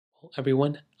Well,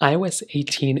 everyone, iOS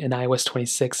 18 and iOS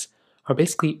 26 are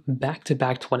basically back to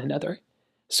back to one another.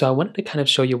 So I wanted to kind of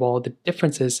show you all the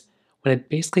differences when it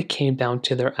basically came down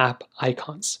to their app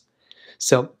icons.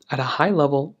 So at a high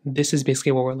level, this is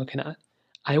basically what we're looking at.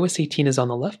 iOS 18 is on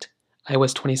the left,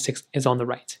 iOS 26 is on the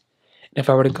right. And if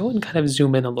I were to go and kind of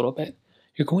zoom in a little bit,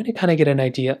 you're going to kind of get an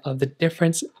idea of the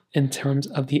difference in terms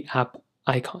of the app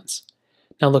icons.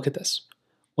 Now look at this.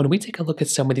 When we take a look at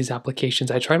some of these applications,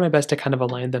 I tried my best to kind of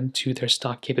align them to their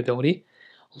stock capability.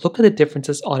 Look at the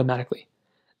differences automatically.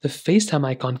 The FaceTime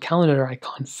icon, calendar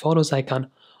icon, photos icon,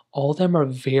 all of them are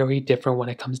very different when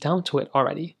it comes down to it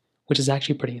already, which is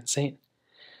actually pretty insane.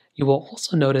 You will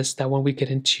also notice that when we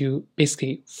get into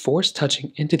basically force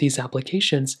touching into these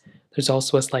applications, there's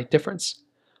also a slight difference.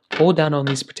 Hold down on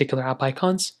these particular app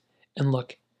icons and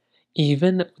look,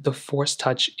 even the force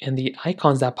touch and the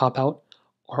icons that pop out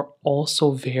are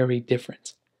also very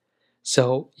different.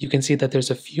 So you can see that there's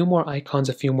a few more icons,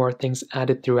 a few more things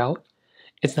added throughout.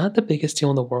 It's not the biggest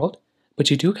deal in the world,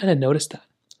 but you do kind of notice that.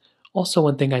 Also,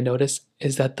 one thing I noticed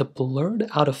is that the blurred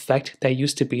out effect that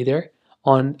used to be there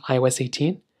on iOS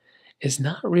 18 is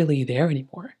not really there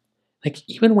anymore. Like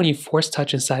even when you force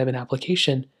touch inside of an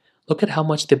application, look at how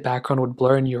much the background would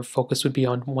blur and your focus would be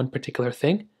on one particular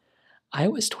thing.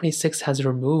 iOS 26 has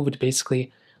removed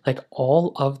basically like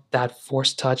all of that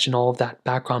force touch and all of that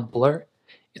background blur.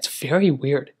 It's very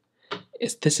weird.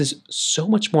 This is so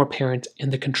much more apparent in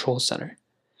the control center.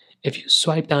 If you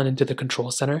swipe down into the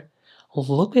control center,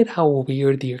 look at how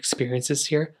weird the experience is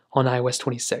here on iOS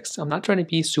 26. I'm not trying to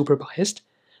be super biased,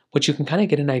 but you can kind of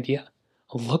get an idea.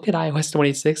 Look at iOS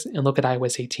 26 and look at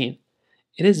iOS 18.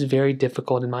 It is very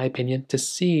difficult, in my opinion, to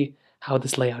see how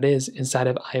this layout is inside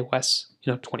of iOS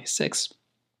 26.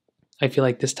 I feel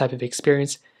like this type of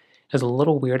experience is a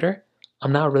little weirder.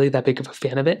 I'm not really that big of a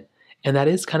fan of it, and that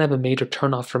is kind of a major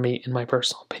turnoff for me in my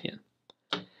personal opinion.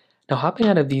 Now, hopping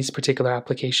out of these particular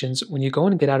applications, when you go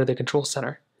and get out of the control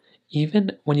center,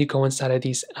 even when you go inside of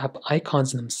these app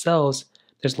icons themselves,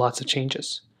 there's lots of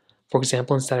changes. For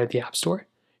example, inside of the App Store,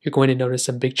 you're going to notice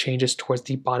some big changes towards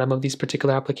the bottom of these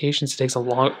particular applications. It takes a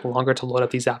longer to load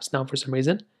up these apps now for some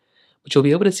reason, but you'll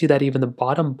be able to see that even the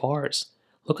bottom bars,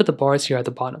 look at the bars here at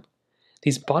the bottom.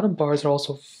 These bottom bars are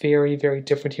also very, very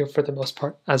different here for the most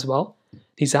part as well.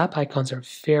 These app icons are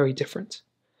very different.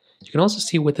 You can also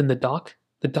see within the dock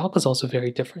is also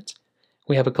very different.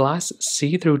 We have a glass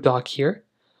see-through dock here,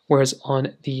 whereas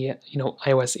on the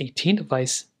iOS 18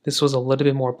 device, this was a little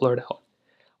bit more blurred out.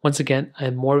 Once again, I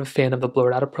am more of a fan of the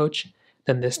blurred out approach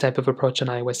than this type of approach on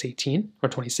iOS 18 or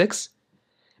 26,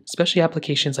 especially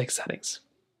applications like settings.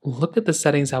 Look at the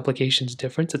settings application's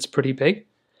difference, it's pretty big.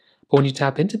 But when you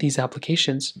tap into these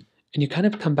applications and you kind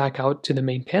of come back out to the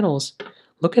main panels,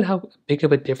 look at how big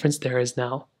of a difference there is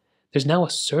now. There's now a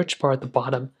search bar at the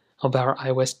bottom of our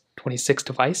iOS 26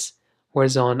 device,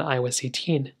 whereas on iOS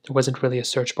 18, there wasn't really a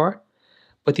search bar.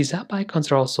 But these app icons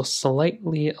are also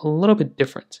slightly a little bit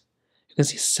different. You can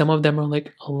see some of them are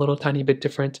like a little tiny bit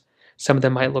different. Some of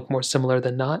them might look more similar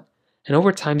than not. And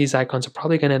over time, these icons are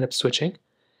probably going to end up switching.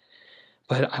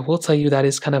 But I will tell you that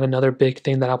is kind of another big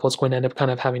thing that Apple's going to end up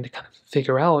kind of having to kind of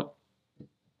figure out,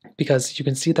 because you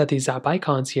can see that these app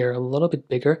icons here are a little bit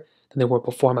bigger than they were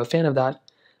before. I'm a fan of that,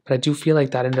 but I do feel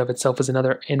like that in and of itself is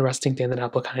another interesting thing that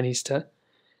Apple kind of needs to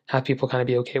have people kind of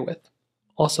be okay with.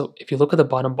 Also, if you look at the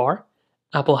bottom bar,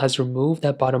 Apple has removed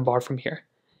that bottom bar from here.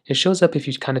 It shows up if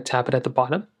you kind of tap it at the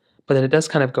bottom, but then it does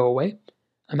kind of go away.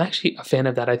 I'm actually a fan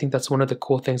of that. I think that's one of the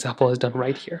cool things Apple has done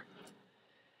right here.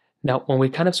 Now, when we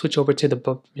kind of switch over to the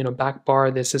back bar,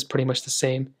 this is pretty much the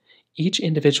same. Each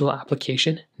individual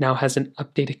application now has an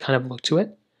updated kind of look to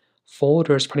it.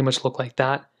 Folders pretty much look like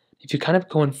that. If you kind of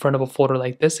go in front of a folder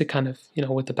like this, it kind of,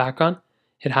 with the background,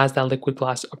 it has that liquid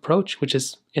glass approach, which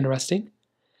is interesting.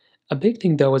 A big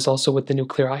thing, though, is also with the new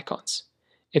clear icons.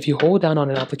 If you hold down on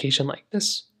an application like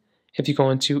this, if you go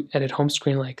into Edit Home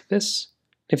Screen like this,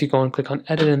 if you go and click on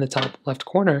Edit in the top left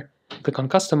corner, click on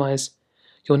Customize,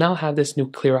 you'll now have this new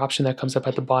clear option that comes up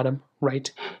at the bottom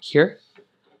right here.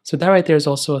 So that right there is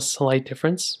also a slight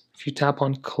difference. If you tap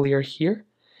on clear here,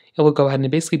 it will go ahead and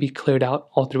basically be cleared out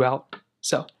all throughout.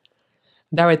 So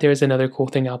that right there is another cool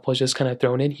thing Apple has just kind of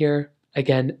thrown in here.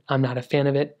 Again, I'm not a fan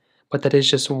of it, but that is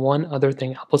just one other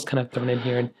thing Apple's kind of thrown in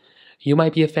here. And you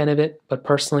might be a fan of it, but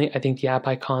personally, I think the app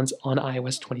icons on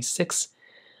iOS 26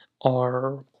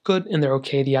 are good and they're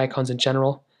okay, the icons in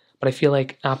general. But I feel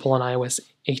like Apple on iOS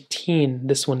 18,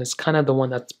 this one is kind of the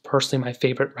one that's personally my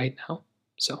favorite right now.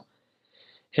 So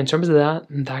in terms of that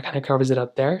kind of covers it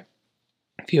up there.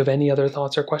 If you have any other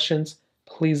thoughts or questions,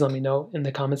 please let me know in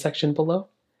the comment section below.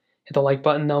 Hit the like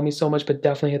button, that would mean so much, but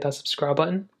definitely hit that subscribe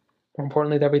button. More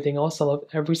importantly than everything else, I love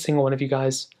every single one of you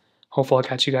guys. Hopefully I'll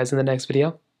catch you guys in the next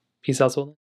video. Peace out,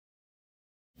 Soul.